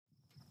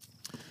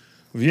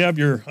If you have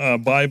your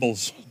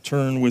Bibles,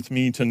 turn with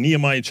me to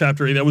Nehemiah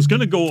chapter 8. I was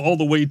going to go all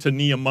the way to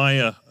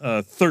Nehemiah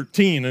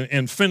 13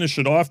 and finish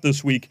it off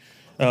this week,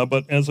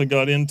 but as I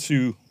got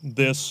into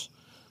this,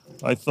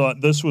 I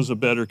thought this was a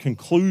better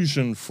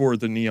conclusion for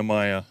the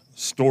Nehemiah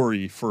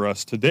story for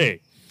us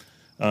today.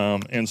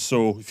 And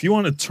so if you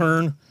want to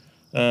turn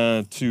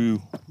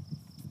to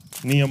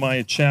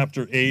Nehemiah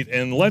chapter 8,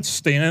 and let's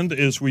stand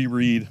as we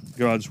read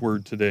God's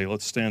word today.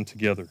 Let's stand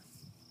together.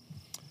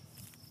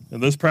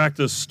 And this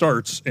practice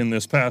starts in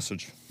this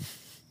passage.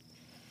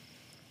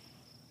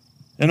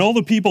 And all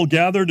the people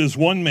gathered as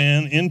one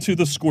man into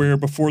the square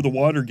before the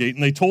water gate,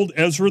 and they told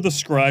Ezra the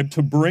scribe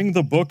to bring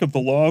the book of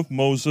the law of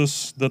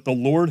Moses that the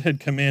Lord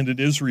had commanded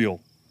Israel.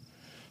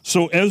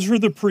 So Ezra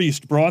the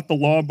priest brought the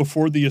law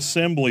before the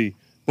assembly,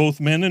 both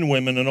men and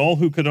women, and all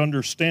who could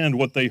understand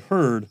what they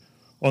heard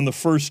on the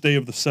first day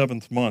of the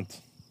 7th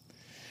month.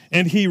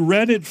 And he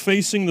read it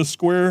facing the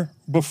square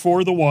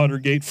before the water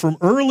gate from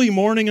early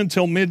morning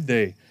until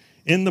midday,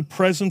 in the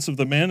presence of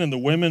the men and the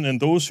women and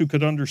those who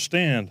could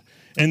understand.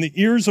 And the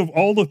ears of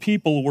all the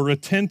people were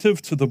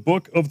attentive to the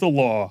book of the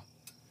law.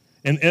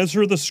 And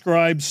Ezra the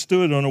scribe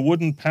stood on a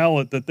wooden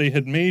pallet that they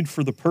had made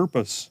for the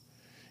purpose.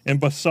 And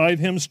beside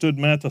him stood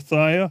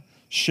Mattithiah,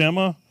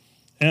 Shema,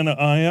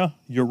 Anaiah,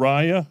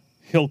 Uriah,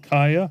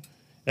 Hilkiah,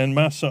 and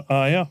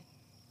Maaseiah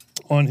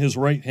on his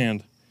right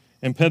hand,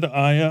 and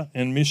Pedaiah,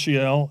 and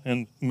Mishael,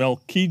 and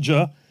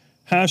Malchijah,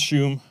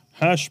 Hashum,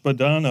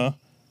 Hashbaddanah,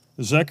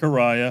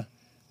 Zechariah,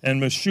 and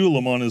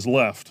Meshullam on his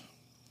left.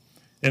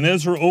 And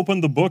Ezra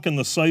opened the book in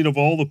the sight of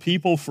all the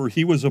people, for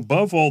he was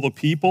above all the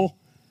people.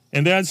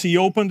 And as he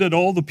opened it,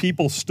 all the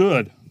people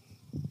stood.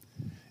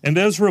 And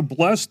Ezra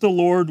blessed the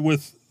Lord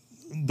with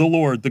the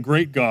Lord, the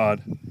great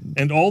God.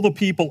 And all the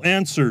people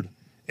answered,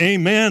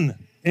 Amen,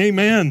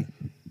 Amen,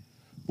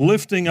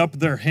 lifting up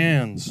their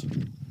hands.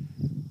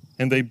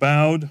 And they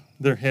bowed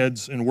their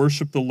heads and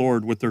worshiped the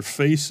Lord with their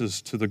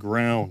faces to the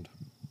ground.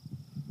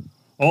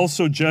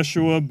 Also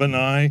Jeshua,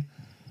 Bani,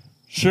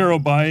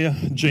 Sherebiah,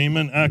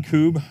 Jamin,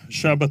 Akub,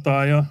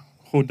 Shabbathiah,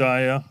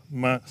 Hodiah,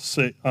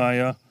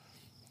 Maaseiah,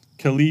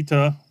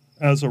 Kelita,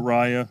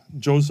 Azariah,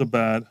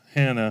 Jozabad,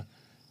 Hannah,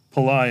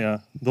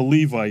 Peliah, the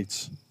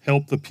Levites,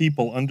 helped the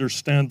people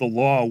understand the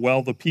law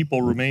while the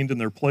people remained in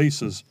their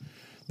places.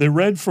 They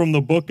read from the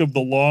book of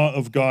the law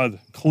of God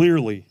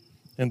clearly,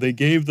 and they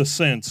gave the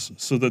sense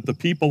so that the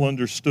people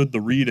understood the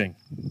reading.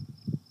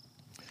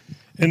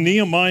 And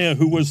Nehemiah,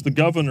 who was the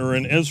governor,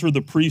 and Ezra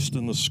the priest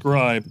and the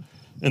scribe,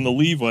 and the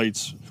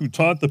Levites who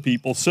taught the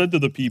people, said to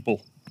the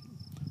people,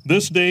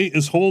 This day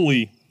is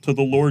holy to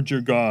the Lord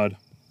your God.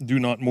 Do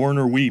not mourn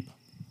or weep.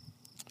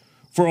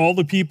 For all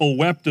the people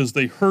wept as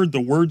they heard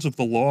the words of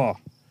the law.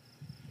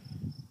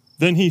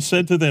 Then he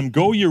said to them,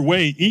 Go your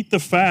way, eat the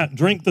fat,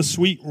 drink the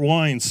sweet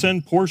wine,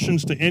 send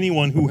portions to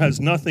anyone who has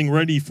nothing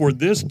ready, for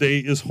this day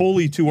is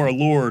holy to our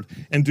Lord,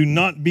 and do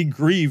not be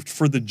grieved,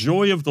 for the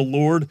joy of the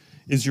Lord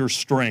is your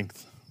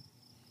strength.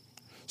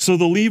 So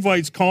the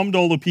Levites calmed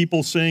all the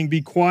people, saying,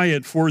 Be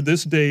quiet, for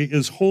this day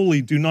is holy,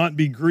 do not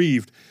be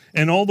grieved.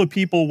 And all the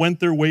people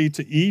went their way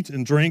to eat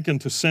and drink and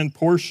to send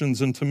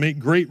portions and to make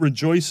great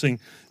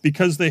rejoicing,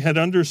 because they had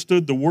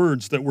understood the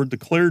words that were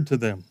declared to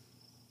them.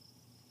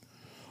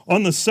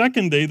 On the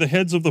second day, the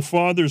heads of the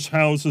fathers'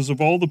 houses of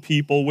all the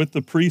people with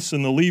the priests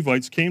and the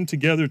Levites came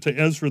together to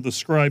Ezra the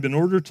scribe in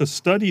order to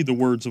study the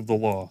words of the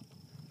law.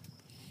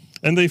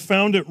 And they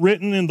found it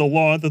written in the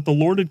law that the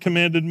Lord had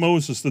commanded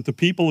Moses that the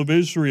people of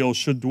Israel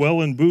should dwell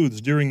in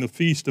booths during the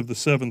feast of the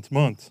 7th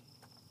month,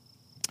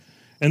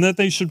 and that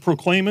they should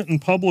proclaim it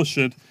and publish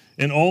it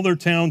in all their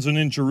towns and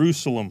in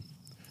Jerusalem.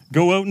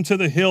 Go out into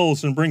the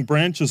hills and bring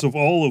branches of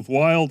olive,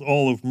 wild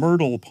olive,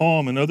 myrtle,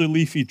 palm, and other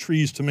leafy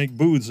trees to make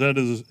booths,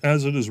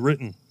 as it is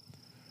written.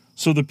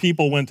 So the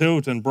people went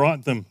out and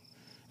brought them,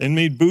 and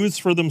made booths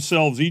for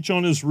themselves, each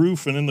on his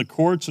roof, and in the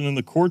courts, and in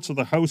the courts of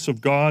the house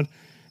of God,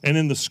 and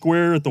in the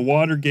square at the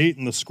water gate,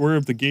 and the square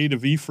of the gate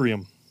of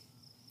Ephraim.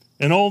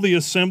 And all the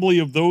assembly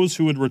of those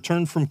who had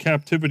returned from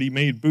captivity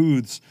made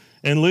booths,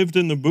 and lived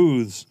in the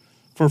booths.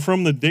 For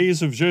from the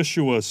days of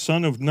Jeshua,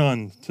 son of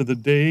Nun, to the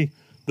day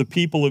the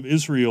people of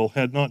Israel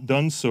had not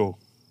done so.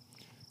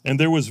 And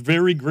there was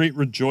very great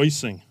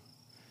rejoicing.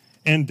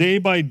 And day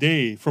by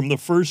day, from the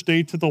first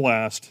day to the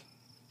last,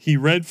 he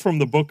read from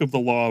the book of the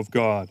law of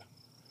God.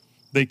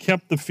 They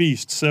kept the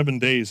feast 7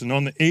 days, and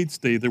on the 8th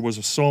day there was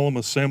a solemn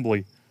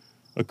assembly,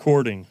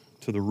 according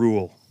to the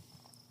rule.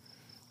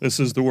 This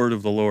is the word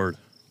of the Lord.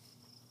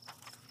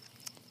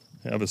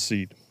 Have a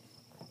seat.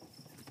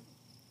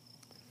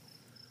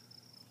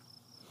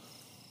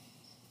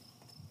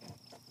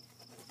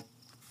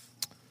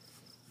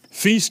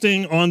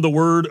 Feasting on the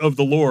word of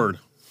the Lord.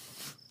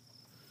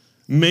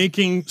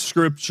 Making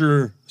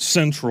Scripture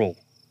central.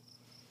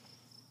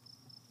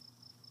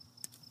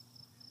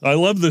 I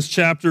love this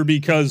chapter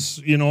because,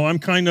 I'm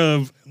kind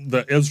of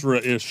the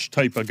Ezra-ish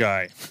type of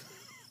guy.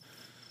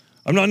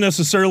 I'm not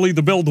necessarily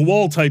the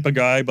build-the-wall type of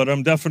guy, but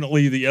I'm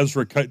definitely the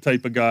Ezra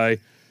type of guy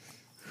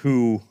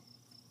who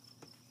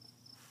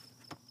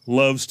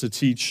loves to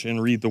teach and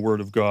read the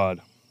Word of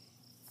God.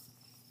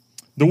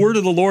 The word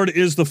of the Lord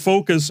is the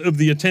focus of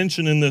the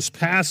attention in this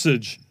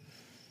passage.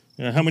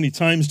 How many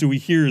times do we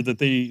hear that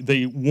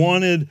they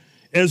wanted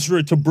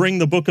Ezra to bring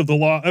the book of the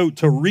law out,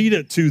 to read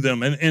it to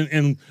them?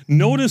 And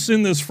notice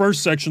in this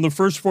first section, the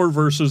first 4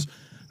 verses,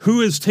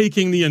 who is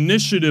taking the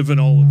initiative in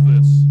all of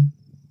this?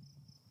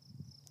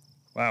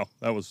 Wow,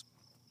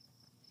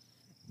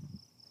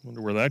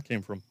 wonder where that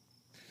came from.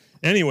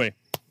 Anyway,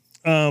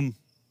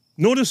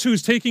 notice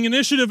who's taking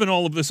initiative in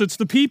all of this. It's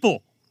the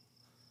people.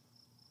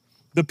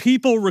 The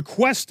people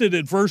requested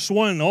it, verse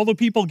 1. All the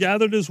people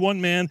gathered as one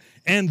man,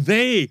 and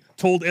they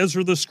told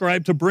Ezra the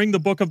scribe to bring the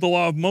book of the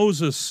law of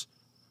Moses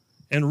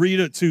and read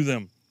it to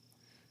them.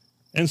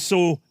 And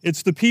so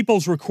it's the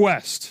people's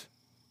request.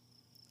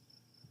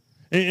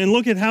 And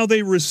look at how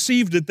they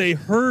received it. They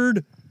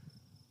heard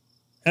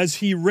as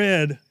he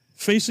read,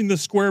 facing the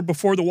square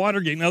before the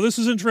Watergate. Now, this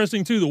is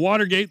interesting, too. The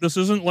Watergate, this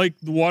isn't like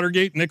the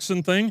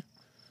Watergate-Nixon thing.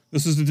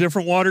 This is a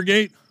different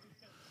Watergate.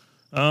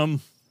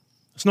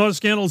 It's not a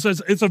scandal.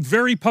 It's a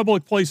very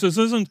public place. This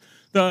isn't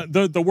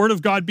the Word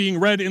of God being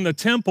read in the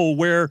temple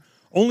where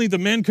only the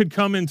men could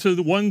come into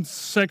the one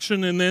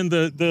section and then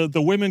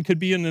the women could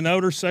be in an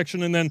outer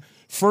section, and then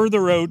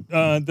further out,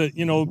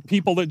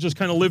 people that just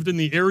kind of lived in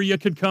the area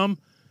could come.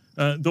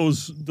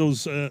 Those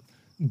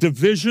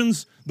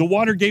divisions. The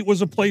Watergate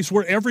was a place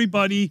where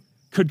everybody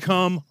could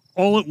come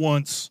all at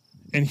once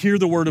and hear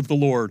the word of the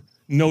Lord.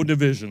 No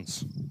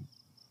divisions.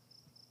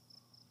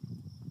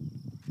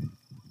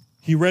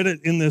 He read it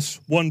in this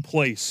one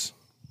place.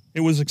 It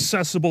was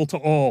accessible to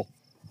all.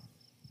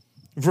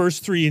 Verse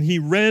 3, and he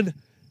read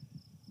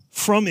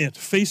from it,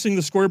 facing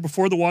the square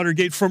before the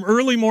Watergate, from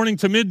early morning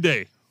to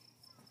midday.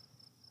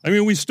 I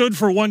mean, we stood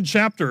for one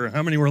chapter.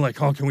 How many were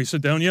like, oh, can we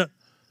sit down yet?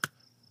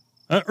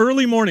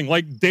 Early morning,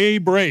 like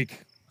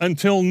daybreak,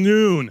 until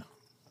noon.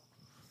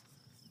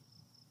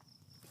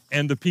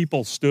 And the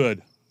people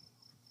stood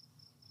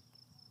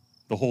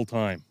the whole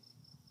time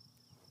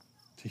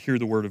to hear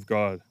the word of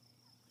God.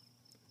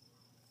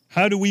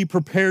 How do we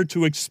prepare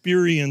to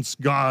experience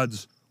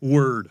God's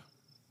word?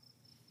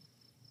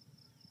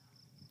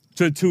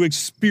 To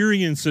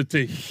experience it,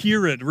 to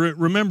hear it.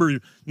 Remember,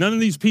 none of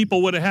these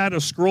people would have had a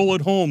scroll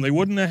at home. They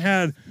wouldn't have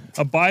had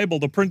a Bible.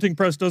 The printing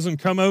press doesn't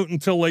come out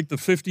until like the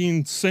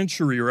 15th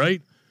century,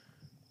 right?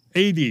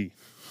 AD.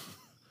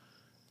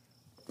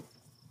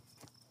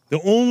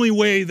 The only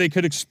way they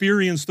could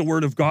experience the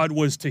word of God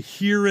was to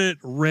hear it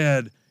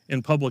read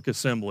in public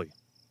assembly.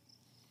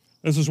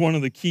 This is one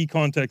of the key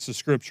contexts of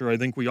Scripture I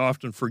think we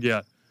often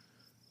forget.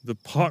 The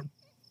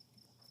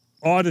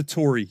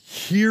auditory,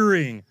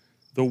 hearing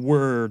the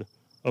word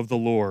of the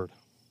Lord.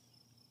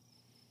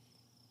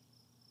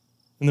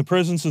 In the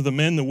presence of the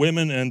men, the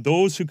women, and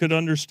those who could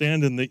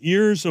understand, and the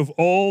ears of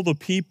all the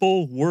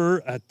people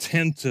were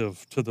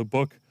attentive to the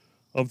book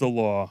of the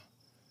law.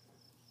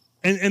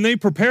 And they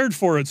prepared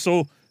for it,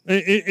 so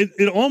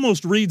it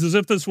almost reads as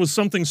if this was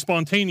something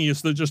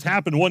spontaneous that just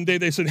happened. One day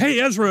they said, hey,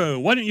 Ezra,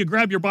 why don't you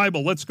grab your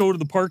Bible? Let's go to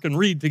the park and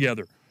read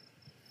together.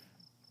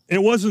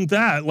 It wasn't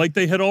that. Like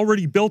they had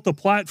already built the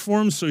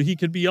platform so he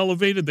could be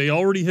elevated. They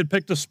already had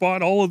picked a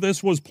spot. All of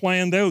this was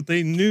planned out.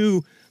 They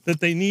knew that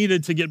they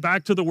needed to get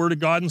back to the Word of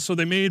God, and so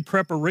they made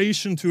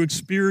preparation to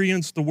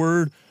experience the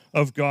Word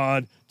of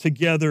God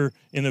together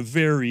in a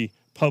very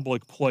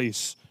public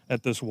place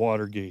at this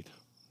Watergate.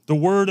 The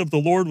word of the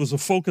Lord was the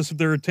focus of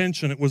their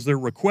attention. It was their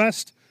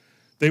request.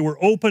 They were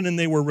open and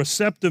they were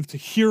receptive to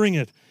hearing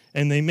it,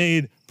 and they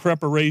made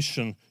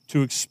preparation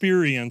to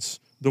experience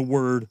the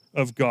word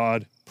of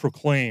God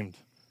proclaimed.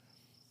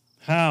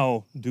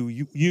 How do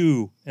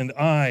you and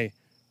I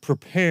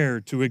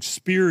prepare to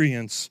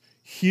experience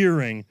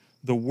hearing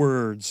the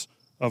words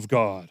of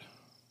God?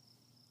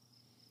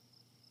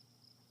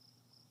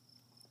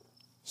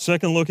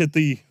 Second, look at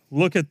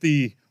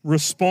the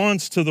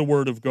response to the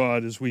word of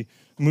God as we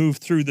move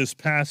through this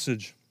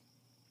passage.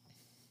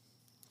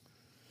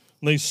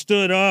 They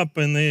stood up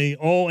and they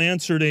all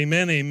answered,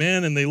 amen,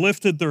 amen, and they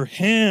lifted their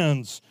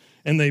hands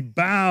and they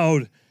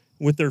bowed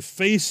with their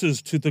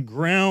faces to the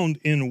ground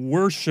in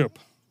worship.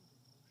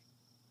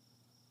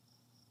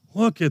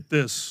 Look at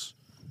this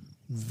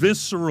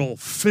visceral,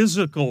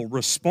 physical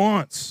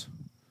response.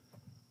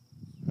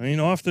 I mean,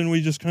 often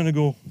we just kind of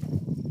go,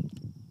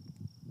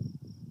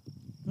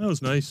 that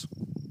was nice.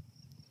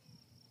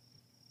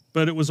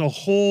 But it was a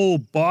whole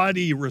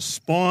body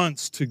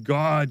response to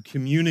God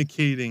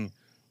communicating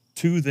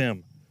to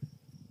them.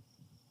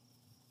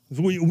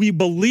 We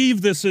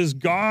believe this is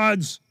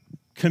God's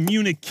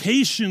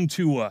communication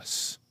to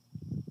us.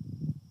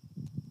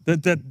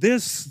 That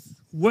this,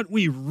 what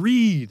we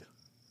read,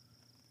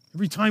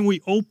 every time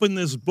we open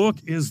this book,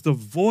 is the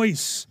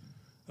voice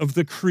of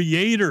the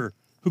Creator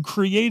who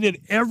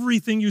created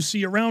everything you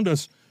see around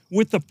us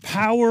with the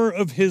power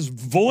of His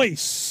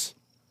voice.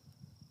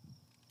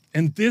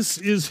 And this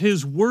is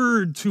His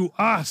word to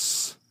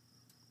us.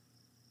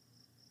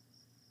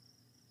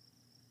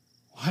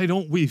 Why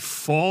don't we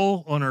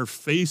fall on our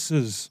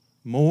faces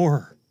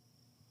more?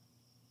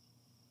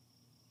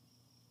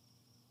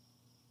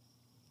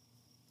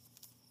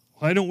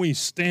 Why don't we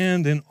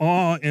stand in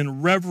awe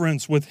and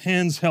reverence with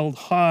hands held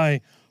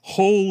high?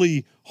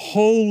 Holy,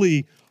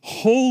 holy,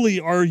 holy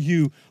are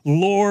you,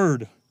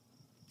 Lord.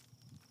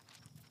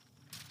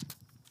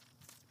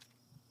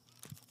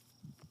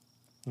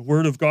 The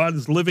word of God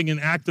is living and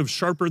active,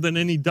 sharper than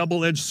any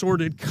double-edged sword.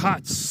 It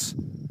cuts,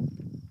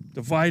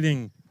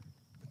 dividing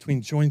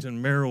between joint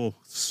and marrow,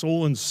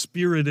 soul and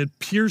spirit. It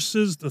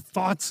pierces the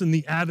thoughts and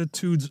the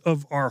attitudes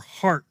of our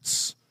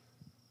hearts.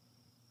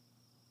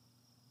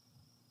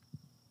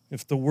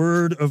 If the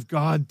word of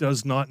God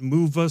does not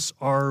move us,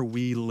 are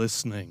we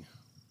listening?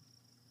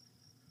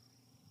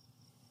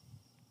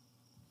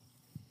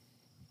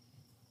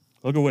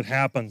 Look at what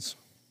happens.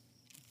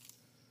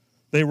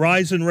 They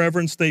rise in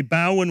reverence, they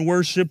bow in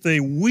worship, they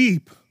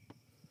weep.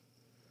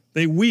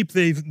 They weep,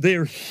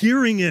 they're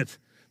hearing it,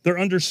 they're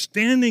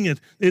understanding it.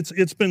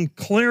 It's been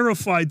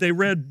clarified. They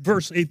read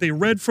verse 8, they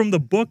read from the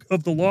book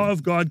of the law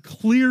of God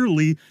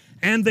clearly,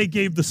 and they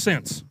gave the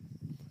sense.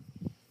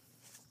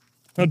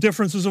 Now,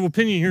 differences of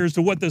opinion here as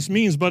to what this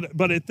means,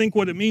 but I think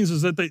what it means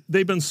is that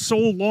they've been so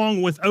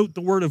long without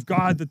the word of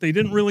God that they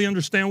didn't really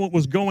understand what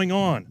was going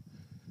on.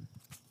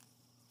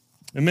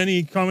 And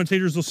many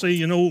commentators will say,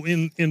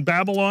 in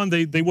Babylon,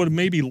 they would have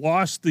maybe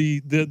lost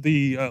the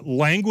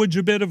language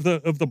a bit of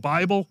the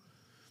Bible.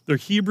 Their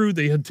Hebrew,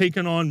 they had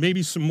taken on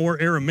maybe some more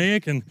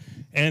Aramaic,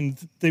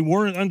 and they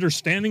weren't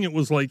understanding. It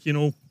was like,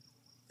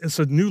 it's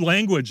a new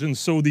language. And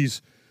so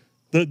the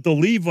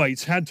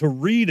Levites had to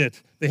read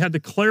it. They had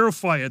to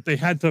clarify it. They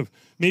had to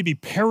maybe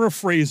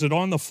paraphrase it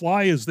on the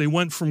fly as they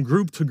went from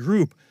group to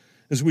group,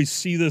 as we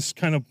see this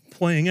kind of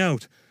playing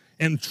out,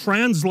 and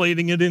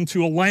translating it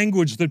into a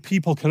language that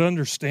people could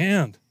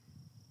understand.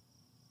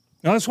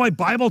 Now, that's why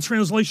Bible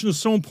translation is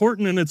so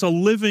important, and it's a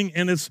living,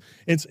 and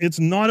it's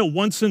not a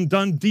once and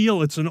done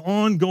deal. It's an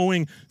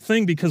ongoing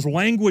thing because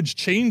language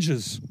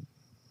changes.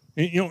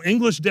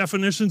 English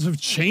definitions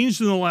have changed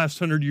in the last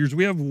 100 years.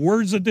 We have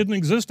words that didn't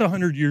exist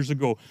 100 years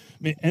ago,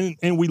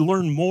 and we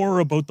learn more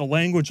about the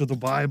language of the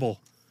Bible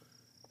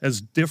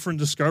as different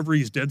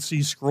discoveries, Dead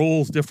Sea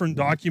Scrolls, different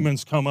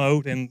documents come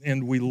out,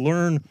 and we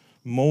learn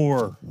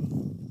more.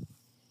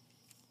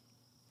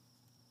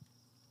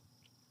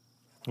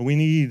 We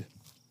need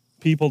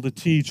people to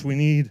teach. We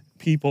need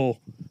people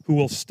who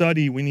will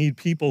study. We need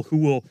people who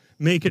will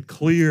make it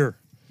clear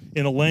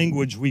in a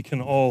language we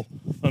can all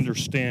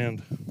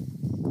understand.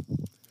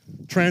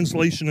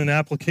 Translation and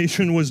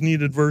application was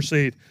needed, verse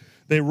 8.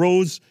 They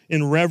rose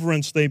in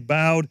reverence. They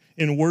bowed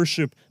in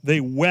worship. They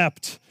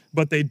wept,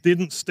 but they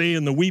didn't stay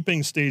in the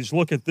weeping stage.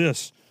 Look at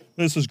this.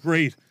 This is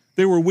great.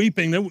 They were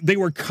weeping. They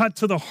were cut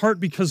to the heart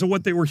because of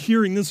what they were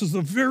hearing. This is the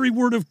very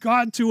word of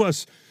God to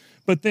us.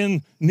 But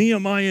then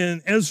Nehemiah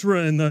and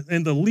Ezra and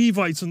the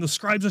Levites and the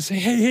scribes would say,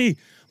 hey,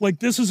 like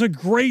this is a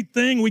great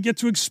thing. We get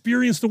to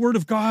experience the word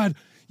of God.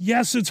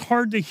 Yes, it's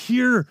hard to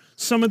hear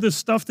some of this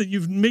stuff that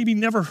you've maybe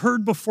never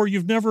heard before,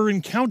 you've never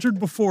encountered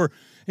before.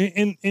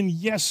 And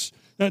yes,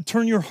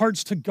 turn your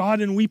hearts to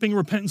God in weeping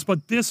repentance.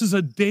 But this is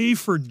a day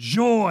for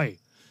joy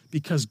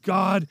because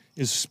God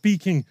is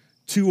speaking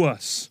to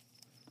us.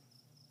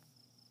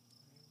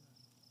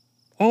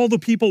 All the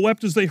people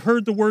wept as they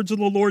heard the words of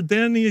the Lord.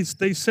 Then they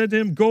said to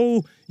him,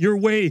 go your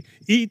way,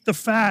 eat the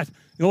fat.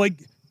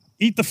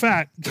 Eat the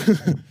fat.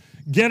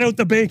 Get out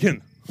the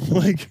bacon.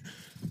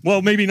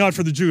 Well, maybe not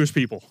for the Jewish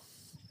people.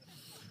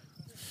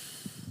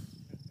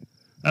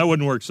 That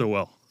wouldn't work so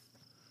well.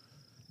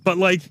 But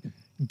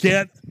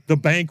get the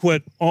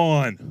banquet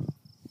on.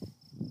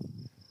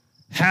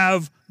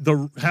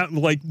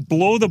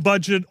 Blow the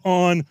budget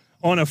on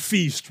a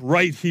feast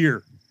right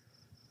here.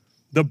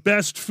 The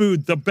best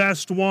food, the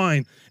best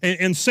wine,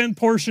 and send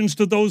portions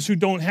to those who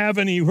don't have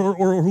any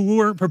or who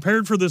aren't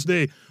prepared for this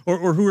day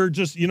or who are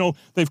just,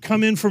 they've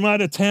come in from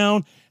out of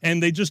town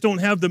and they just don't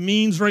have the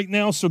means right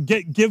now. So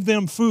give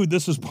them food.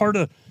 This is part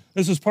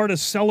of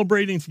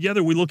celebrating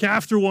together. We look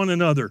after one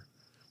another.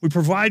 We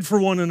provide for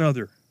one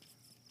another.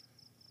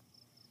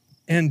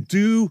 And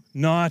do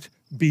not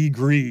be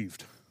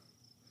grieved,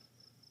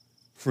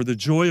 for the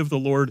joy of the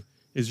Lord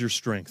is your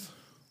strength.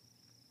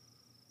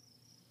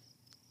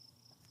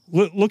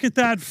 Look at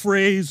that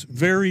phrase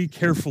very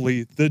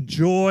carefully. The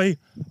joy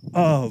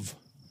of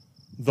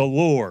the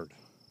Lord.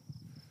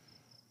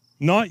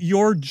 Not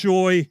your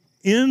joy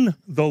in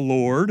the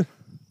Lord,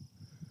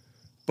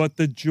 but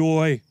the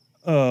joy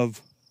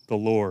of the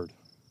Lord.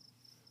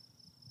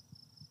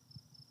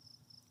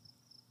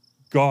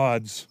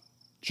 God's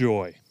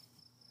joy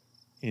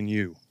in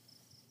you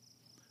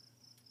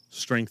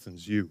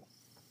strengthens you.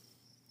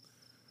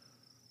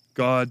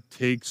 God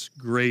takes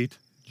great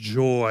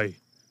joy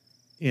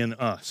in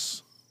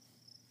us.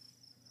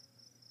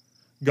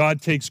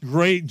 God takes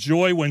great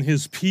joy when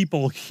his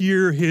people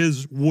hear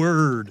his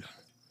word,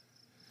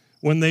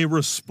 when they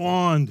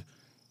respond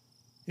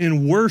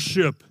in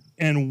worship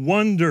and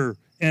wonder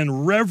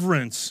and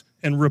reverence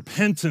and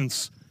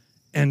repentance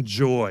and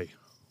joy.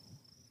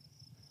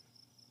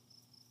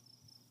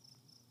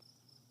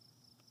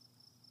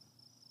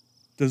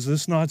 Does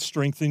this not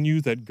strengthen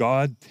you that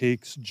God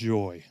takes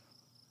joy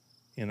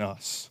in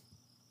us?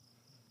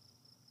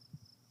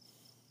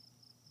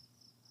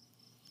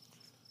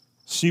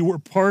 See, we're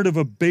part of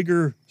a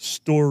bigger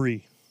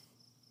story.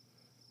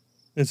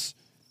 It's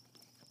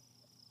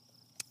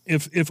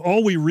if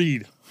all we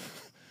read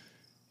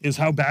is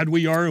how bad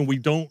we are and we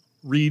don't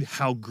read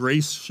how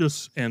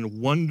gracious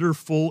and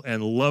wonderful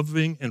and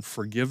loving and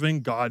forgiving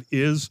God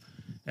is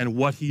and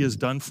what he has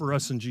done for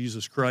us in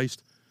Jesus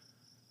Christ,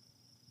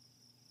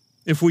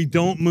 if we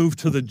don't move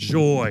to the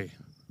joy,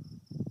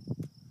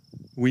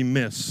 we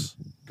miss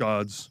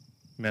God's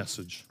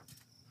message.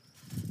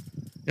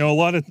 You know,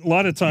 a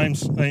lot of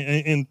times,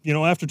 and you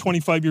know, after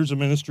 25 years of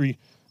ministry,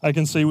 I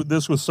can say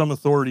this with some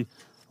authority.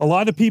 A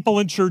lot of people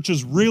in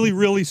churches really,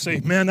 really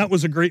say, man, that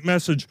was a great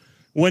message,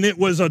 when it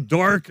was a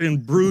dark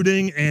and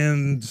brooding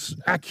and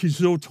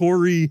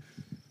accusatory,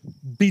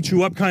 beat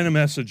you up kind of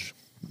message.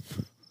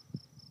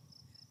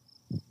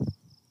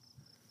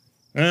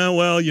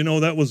 Well, you know,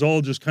 that was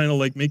all just kind of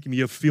like making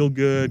me a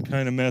feel-good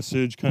kind of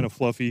message, kind of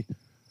fluffy.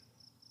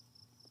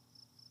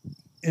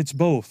 It's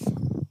both.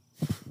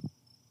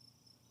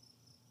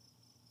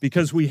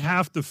 Because we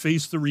have to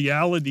face the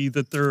reality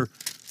that the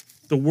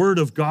Word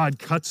of God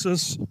cuts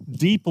us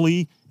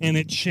deeply and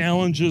it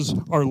challenges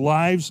our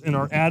lives and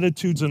our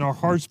attitudes and our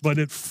hearts, but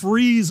it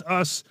frees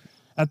us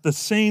at the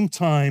same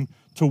time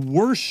to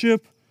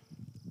worship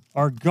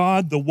our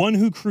God, the one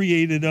who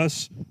created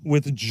us,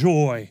 with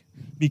joy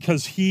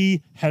because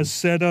he has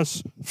set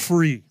us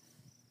free.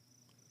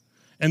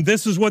 And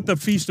this is what the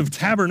Feast of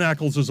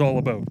Tabernacles is all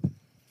about.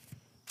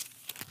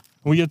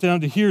 We get down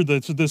to here,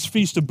 this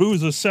Feast of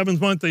Booths, the seventh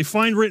month, they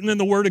find written in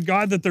the Word of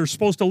God that they're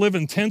supposed to live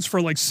in tents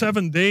for like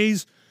 7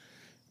 days.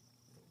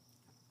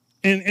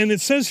 And it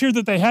says here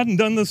that they hadn't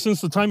done this since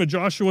the time of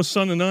Joshua,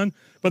 son of Nun,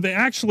 but they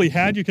actually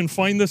had. You can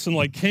find this in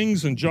like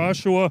Kings and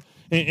Joshua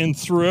and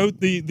throughout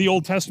the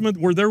Old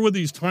Testament, where there were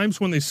these times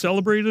when they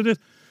celebrated it,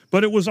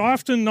 but it was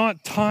often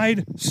not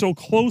tied so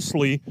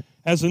closely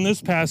as in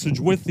this passage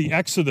with the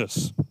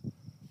Exodus.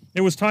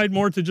 It was tied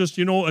more to just,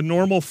 you know, a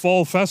normal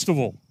fall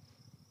festival.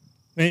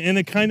 And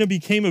it kind of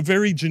became a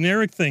very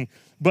generic thing.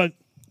 But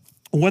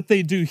what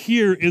they do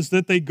here is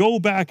that they go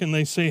back and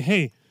they say,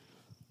 hey,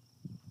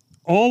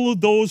 all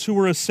of those who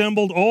were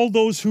assembled, all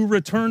those who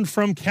returned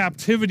from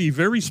captivity,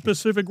 very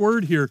specific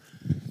word here.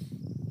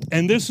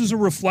 And this is a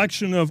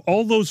reflection of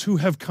all those who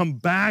have come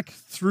back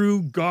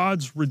through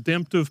God's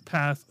redemptive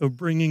path of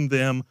bringing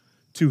them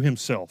to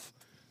himself.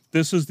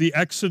 This is the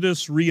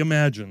Exodus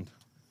reimagined.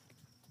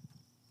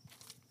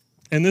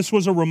 And this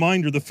was a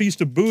reminder. The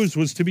Feast of Booths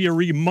was to be a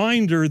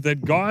reminder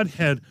that God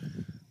had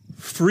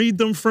freed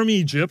them from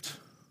Egypt,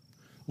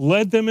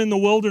 led them in the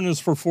wilderness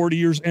for 40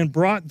 years, and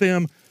brought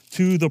them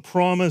to the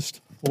promised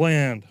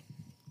land.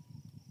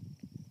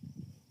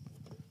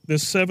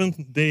 This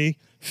seventh-day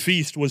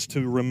feast was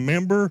to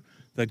remember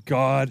that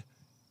God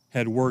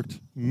had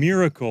worked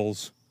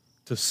miracles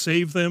to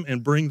save them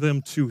and bring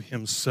them to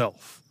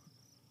himself.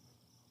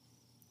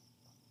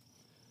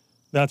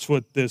 That's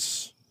what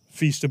this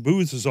Feast of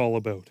Booths is all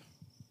about.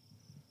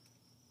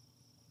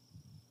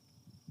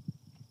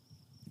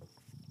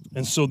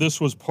 And so this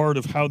was part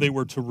of how they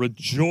were to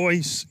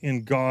rejoice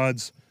in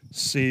God's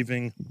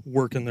saving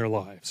work in their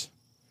lives.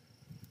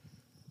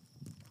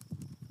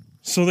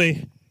 So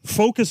they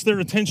focus their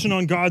attention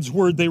on God's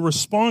word. They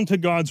respond to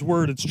God's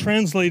word. It's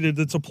translated.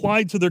 It's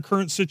applied to their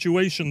current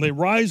situation. They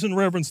rise in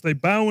reverence. They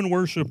bow in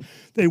worship.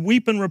 They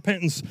weep in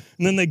repentance.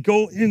 And then they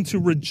go into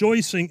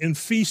rejoicing and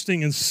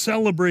feasting and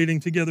celebrating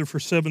together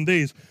for 7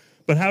 days.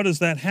 But how does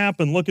that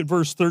happen? Look at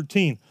verse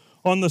 13.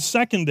 On the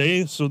second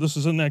day, so this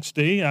is the next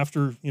day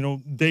after,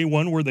 day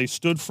one where they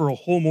stood for a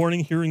whole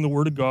morning hearing the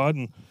word of God,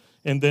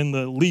 and then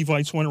the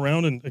Levites went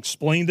around and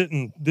explained it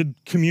and did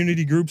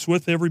community groups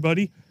with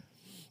everybody.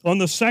 On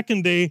the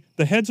second day,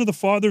 the heads of the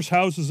fathers'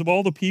 houses of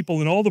all the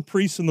people and all the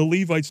priests and the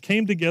Levites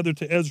came together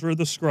to Ezra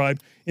the scribe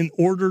in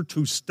order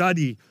to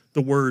study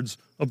the words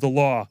of the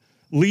law.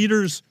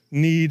 Leaders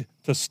need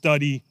to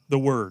study the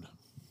word.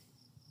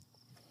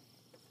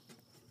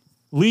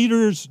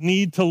 Leaders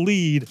need to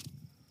lead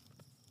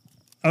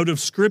out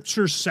of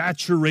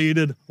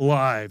Scripture-saturated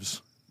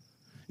lives.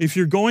 If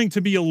you're going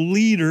to be a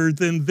leader,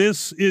 then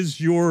this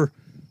is your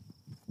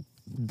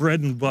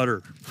bread and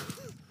butter.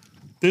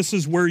 This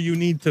is where you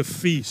need to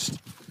feast.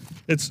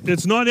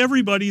 It's not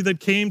everybody that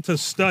came to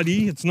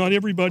study. It's not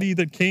everybody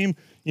that came,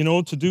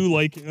 to do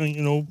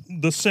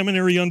the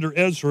seminary under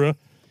Ezra.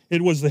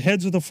 It was the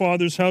heads of the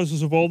fathers'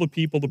 houses of all the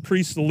people, the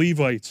priests, the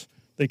Levites.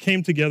 They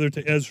came together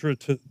to Ezra,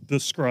 to the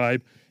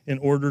scribe, in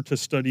order to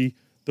study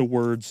the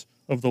words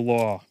of the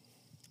law.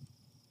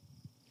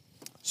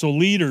 So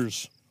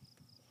leaders,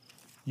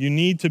 you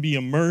need to be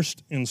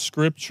immersed in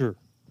Scripture.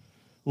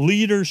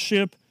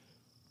 Leadership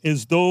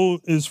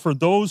is for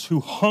those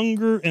who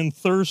hunger and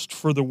thirst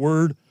for the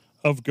Word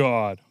of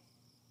God.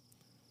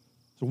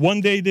 So one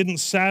day didn't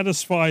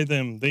satisfy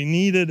them. They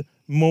needed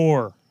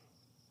more.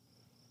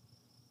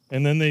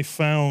 And then they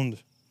found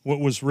what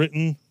was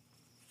written,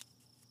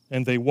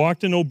 and they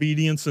walked in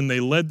obedience, and they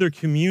led their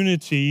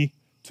community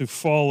to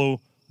follow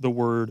the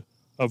Word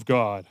of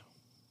God.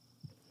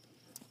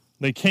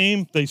 They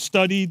came, they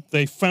studied,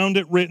 they found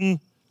it written,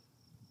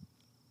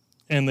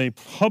 and they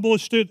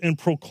published it and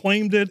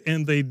proclaimed it,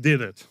 and they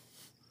did it.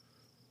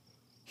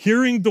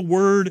 Hearing the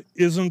word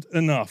isn't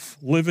enough.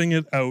 Living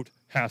it out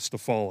has to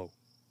follow.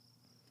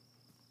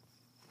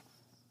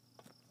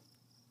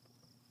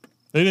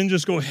 They didn't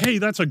just go, hey,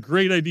 that's a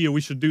great idea.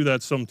 We should do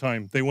that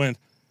sometime. They went,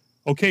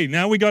 okay,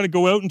 now we got to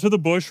go out into the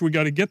bush. We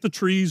got to get the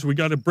trees. We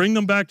got to bring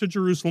them back to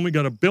Jerusalem. We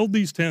got to build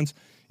these tents,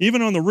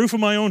 even on the roof of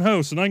my own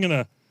house. And I'm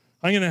gonna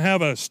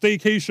have a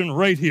staycation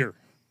right here,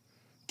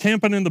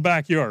 camping in the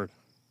backyard.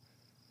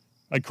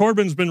 Like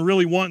Corbin's been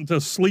really wanting to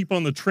sleep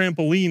on the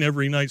trampoline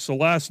every night, so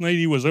last night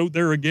he was out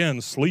there again,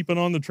 sleeping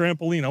on the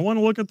trampoline. I want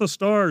to look at the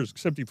stars,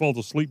 except he falls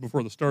asleep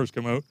before the stars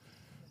come out,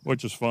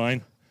 which is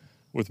fine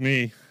with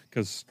me,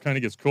 because it kind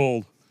of gets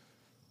cold.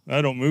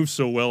 I don't move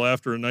so well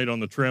after a night on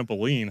the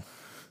trampoline.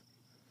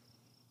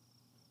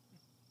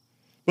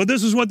 But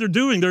this is what they're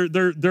doing.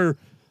 They're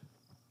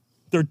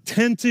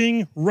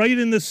tenting right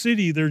in the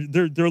city.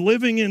 They're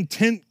living in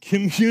tent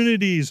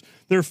communities.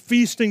 They're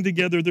feasting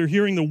together. They're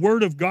hearing the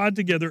word of God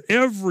together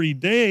every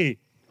day.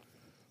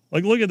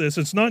 Like, look at this.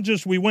 It's not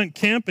just we went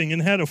camping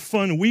and had a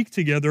fun week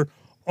together,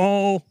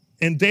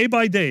 and day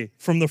by day,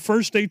 from the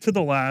first day to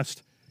the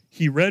last,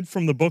 he read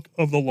from the book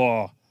of the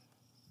law.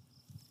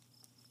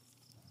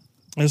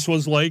 This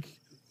was like,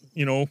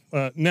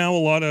 now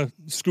a lot of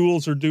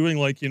schools are doing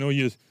like,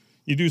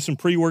 you do some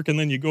pre-work and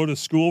then you go to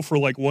school for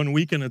like 1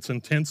 week and it's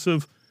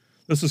intensive.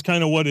 This is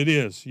kind of what it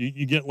is.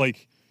 You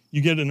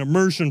get an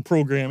immersion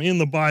program in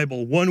the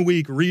Bible, 1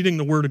 week reading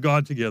the Word of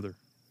God together.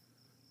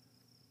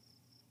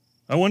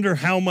 I wonder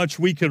how much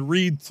we could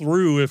read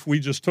through if we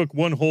just took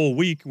one whole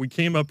week. We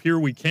came up here,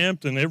 we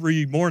camped, and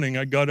every morning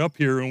I got up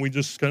here and we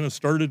just kind of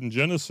started in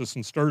Genesis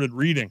and started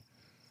reading.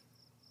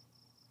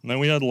 And then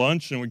we had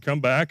lunch and we'd come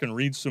back and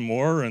read some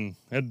more and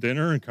had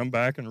dinner and come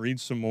back and read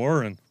some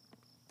more and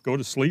go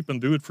to sleep and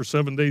do it for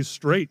 7 days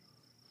straight.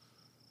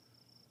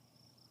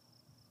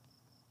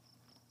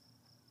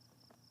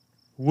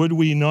 Would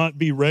we not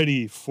be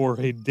ready for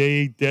a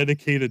day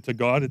dedicated to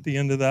God at the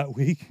end of that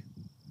week?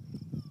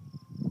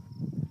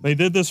 They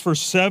did this for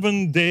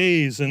 7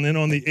 days, and then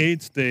on the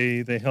 8th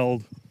day, they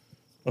held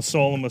a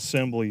solemn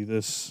assembly,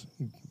 this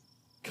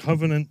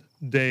covenant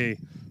day.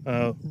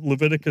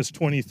 Leviticus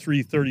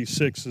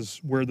 23:36 is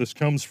where this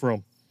comes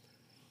from.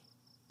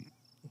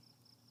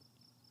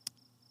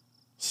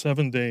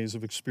 7 days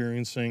of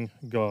experiencing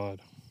God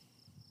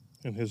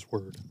and His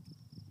Word.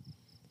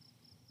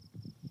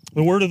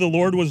 The word of the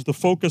Lord was the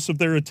focus of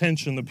their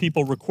attention. The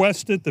people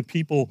request it. The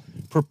people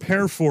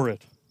prepare for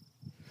it.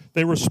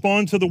 They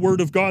respond to the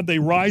word of God. They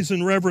rise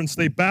in reverence.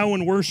 They bow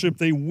in worship.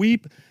 They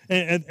weep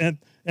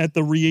at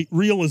the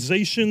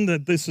realization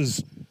that this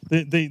is,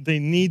 they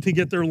need to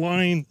get their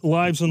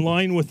lives in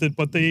line with it,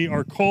 but they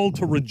are called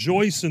to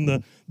rejoice in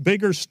the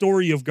bigger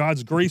story of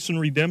God's grace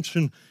and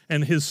redemption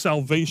and His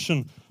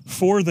salvation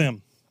for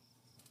them.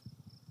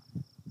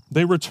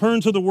 They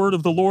return to the word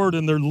of the Lord,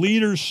 and their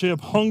leadership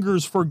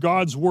hungers for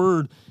God's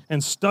word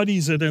and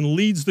studies it and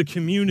leads the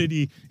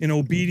community in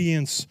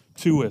obedience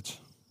to it.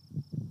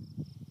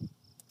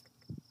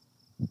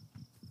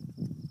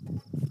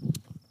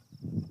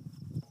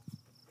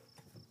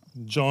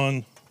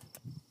 John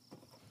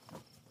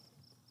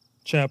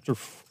chapter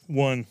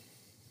 1.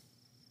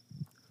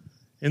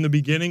 In the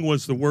beginning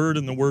was the Word,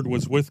 and the Word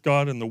was with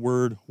God, and the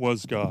Word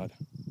was God.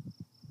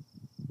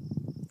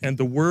 And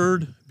the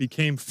Word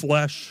became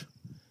flesh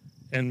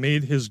and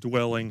made His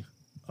dwelling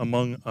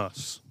among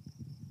us.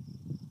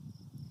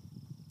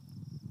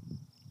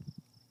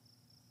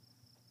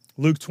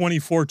 Luke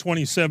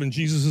 24:27,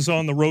 Jesus is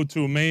on the road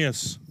to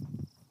Emmaus.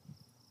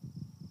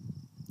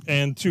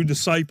 And 2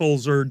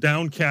 disciples are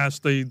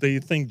downcast. They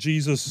think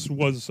Jesus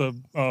was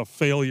a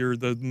failure,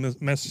 the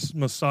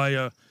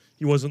Messiah.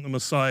 He wasn't the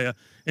Messiah.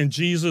 And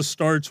Jesus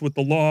starts with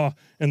the law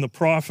and the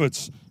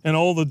prophets and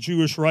all the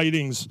Jewish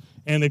writings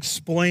and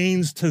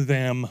explains to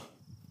them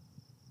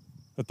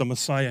that the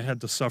Messiah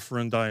had to suffer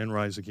and die and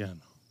rise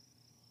again.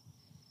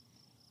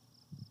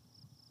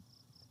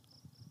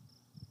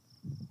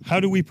 How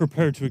do we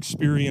prepare to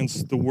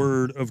experience the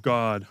Word of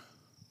God?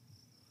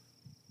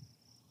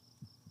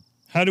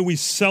 How do we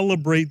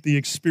celebrate the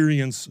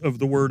experience of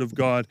the Word of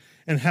God?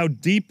 And how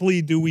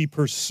deeply do we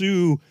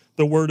pursue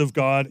the Word of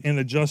God and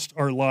adjust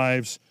our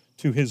lives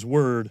to His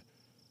Word,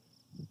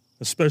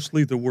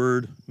 especially the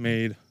Word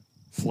made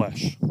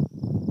flesh?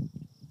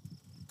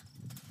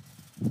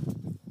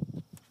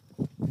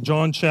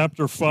 John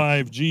chapter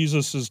 5,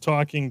 Jesus is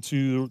talking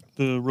to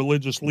the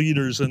religious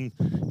leaders, and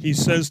He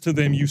says to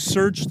them, you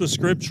search the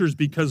Scriptures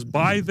because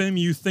by them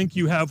you think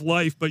you have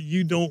life, but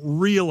you don't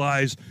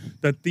realize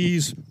that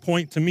these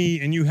point to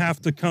me, and you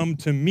have to come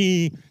to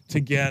me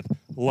to get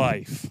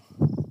life.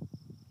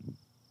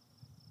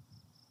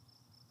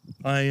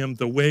 I am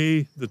the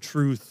way, the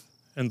truth,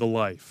 and the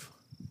life.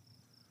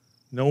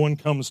 No one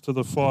comes to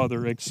the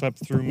Father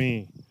except through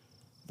me,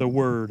 the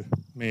Word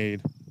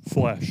made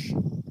flesh.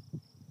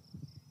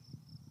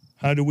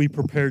 How do we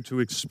prepare to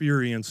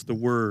experience the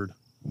Word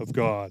of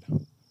God?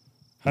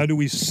 How do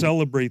we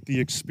celebrate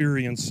the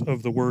experience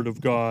of the Word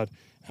of God?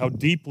 How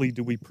deeply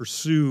do we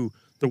pursue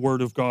the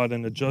Word of God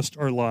and adjust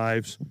our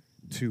lives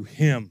to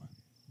Him,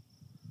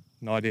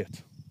 not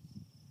it.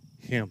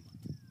 Him.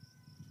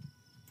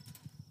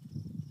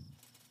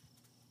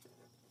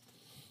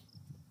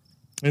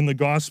 In the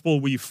gospel,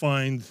 we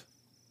find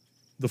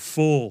the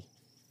full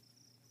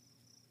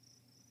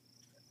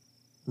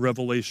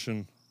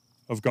revelation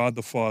of God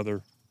the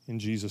Father in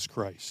Jesus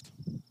Christ.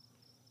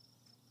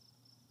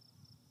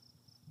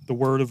 The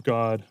Word of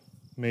God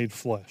made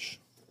flesh.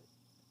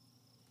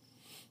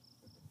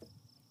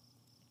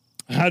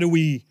 How do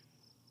we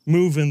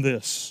move in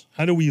this?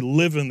 How do we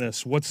live in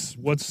this? What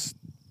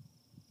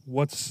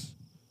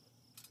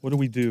do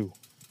we do?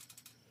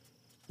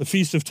 The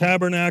Feast of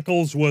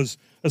Tabernacles was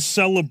a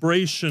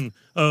celebration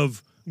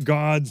of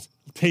God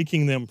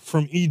taking them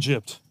from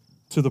Egypt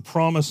to the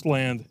Promised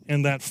Land,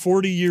 and that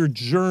 40-year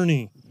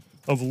journey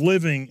of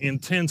living in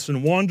tents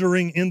and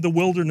wandering in the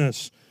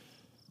wilderness,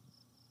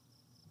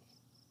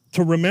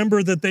 to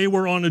remember that they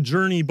were on a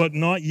journey but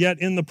not yet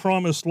in the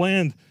Promised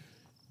Land.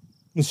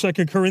 In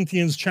 2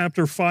 Corinthians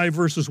chapter 5,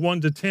 verses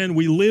 1 to 10,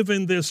 we live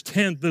in this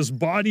tent, this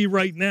body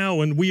right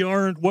now, and we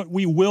aren't what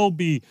we will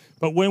be.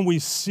 But when we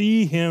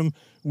see Him,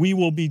 we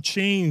will be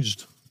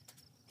changed.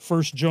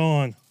 1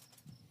 John.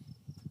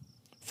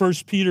 1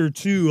 Peter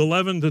 2,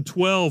 11 to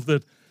 12,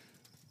 that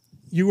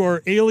you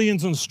are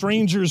aliens and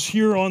strangers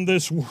here on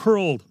this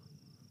world.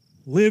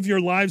 Live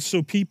your lives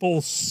so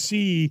people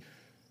see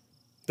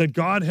that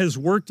God has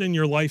worked in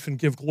your life and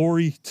give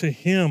glory to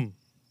Him.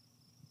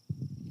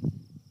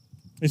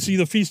 You see,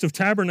 the Feast of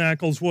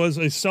Tabernacles was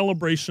a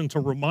celebration to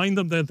remind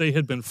them that they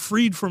had been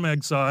freed from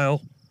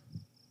exile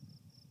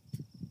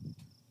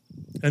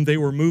and they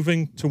were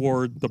moving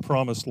toward the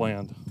Promised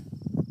Land.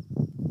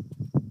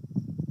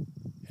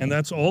 And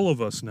that's all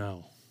of us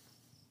now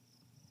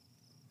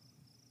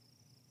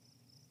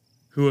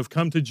who have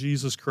come to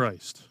Jesus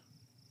Christ.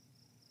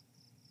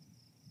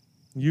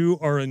 You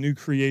are a new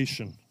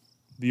creation.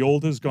 The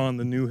old has gone,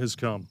 the new has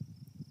come.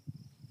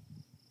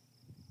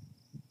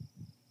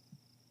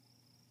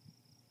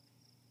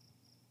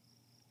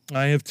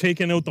 I have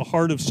taken out the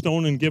heart of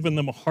stone and given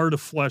them a heart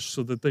of flesh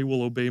so that they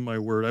will obey my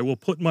word. I will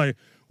put my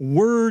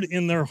word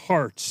in their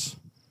hearts.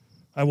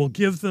 I will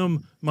give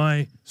them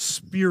my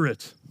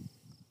spirit.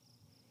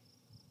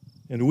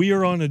 And we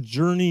are on a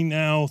journey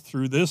now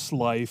through this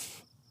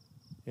life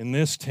in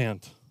this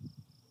tent,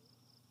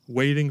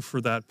 waiting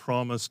for that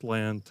promised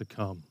land to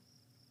come.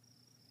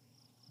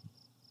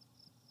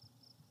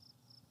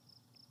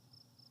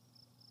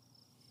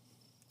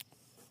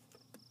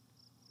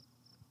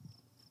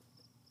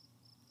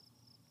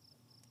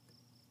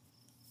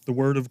 The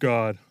Word of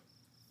God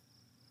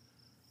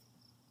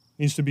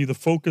needs to be the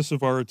focus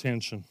of our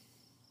attention.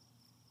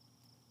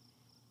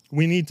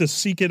 We need to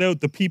seek it out.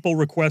 The people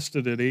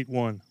requested it,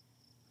 8:1.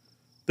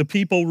 The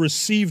people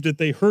received it.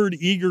 They heard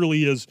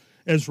eagerly as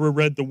Ezra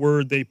read the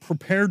Word. They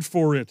prepared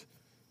for it.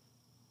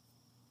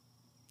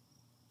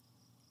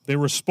 They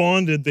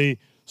responded. They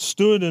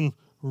stood and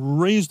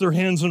raised their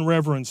hands in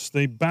reverence.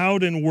 They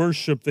bowed in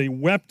worship. They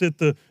wept at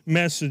the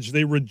message.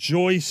 They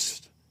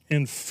rejoiced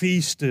and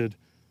feasted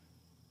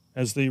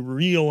as they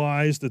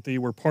realized that they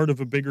were part of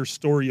a bigger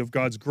story of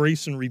God's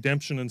grace and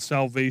redemption and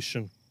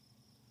salvation.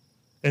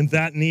 And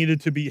that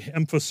needed to be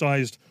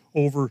emphasized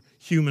over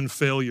human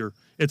failure.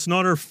 It's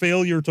not our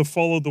failure to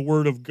follow the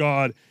Word of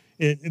God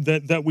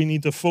that we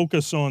need to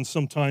focus on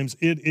sometimes.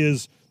 It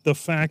is the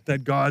fact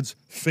that God's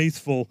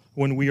faithful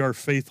when we are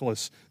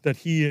faithless, that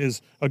He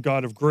is a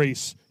God of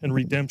grace and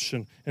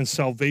redemption and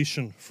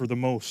salvation for the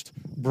most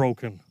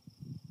broken.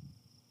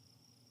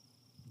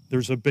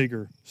 There's a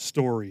bigger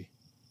story.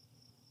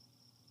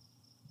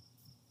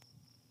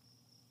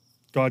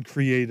 God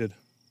created,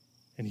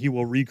 and He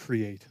will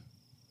recreate.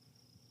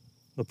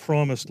 The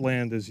promised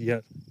land is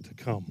yet to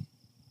come.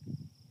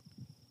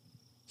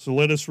 So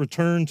let us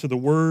return to the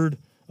Word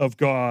of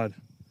God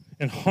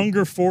and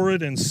hunger for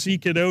it and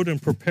seek it out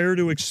and prepare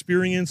to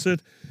experience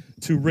it,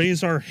 to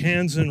raise our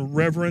hands in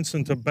reverence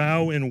and to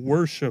bow in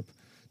worship,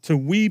 to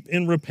weep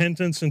in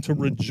repentance and to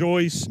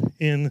rejoice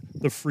in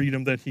the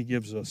freedom that He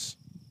gives us,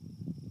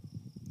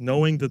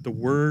 knowing that the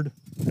Word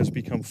has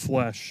become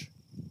flesh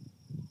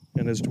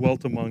and has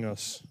dwelt among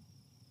us,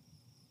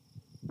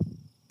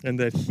 and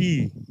that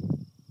He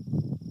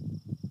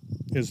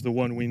is the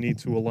one we need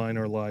to align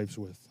our lives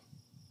with.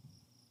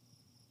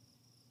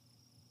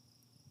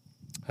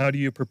 How do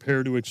you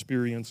prepare to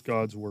experience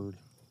God's Word?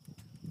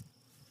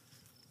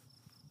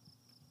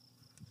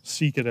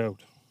 Seek it out.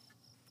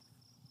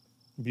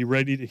 Be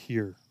ready to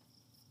hear.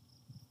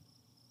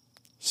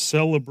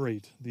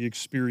 Celebrate the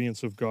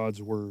experience of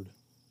God's Word.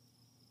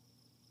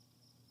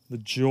 The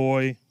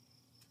joy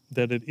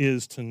that it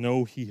is to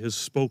know He has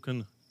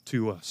spoken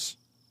to us.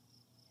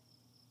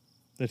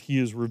 That He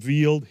has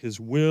revealed His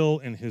will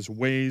and His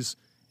ways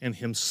and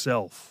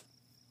Himself.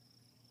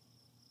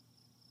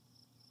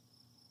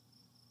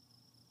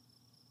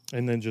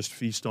 And then just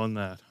feast on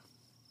that.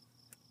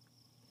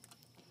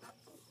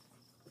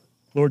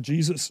 Lord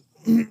Jesus,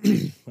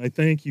 I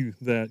thank You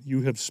that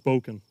You have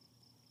spoken.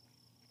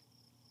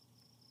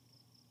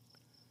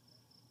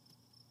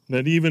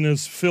 That even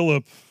as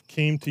Philip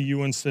came to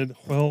you and said,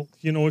 well,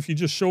 if you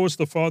just show us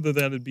the Father,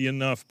 that'd be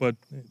enough. But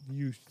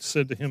you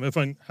said to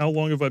him, how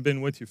long have I been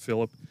with you,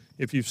 Philip?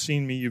 If you've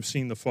seen me, you've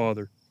seen the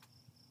Father.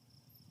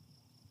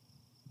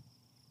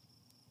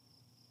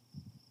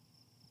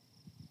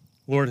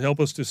 Lord, help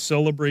us to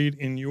celebrate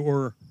in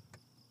your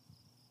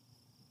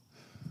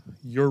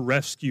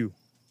rescue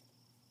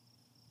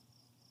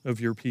of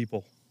your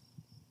people.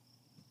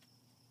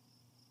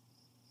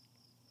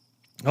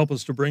 Help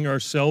us to bring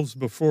ourselves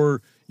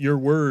before your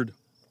word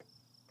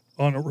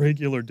on a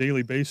regular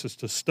daily basis,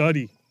 to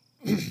study,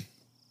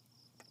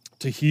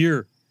 to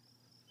hear,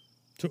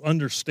 to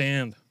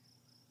understand,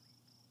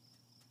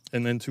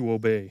 and then to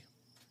obey.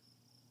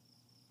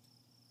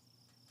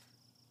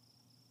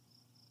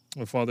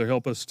 Oh, Father,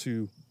 help us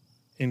to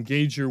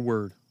engage your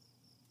word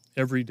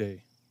every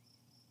day.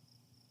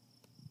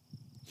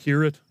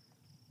 Hear it,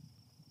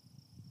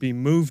 be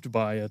moved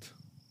by it,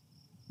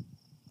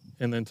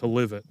 and then to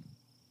live it.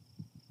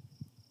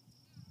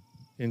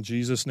 In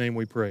Jesus' name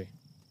we pray.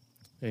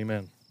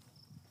 Amen.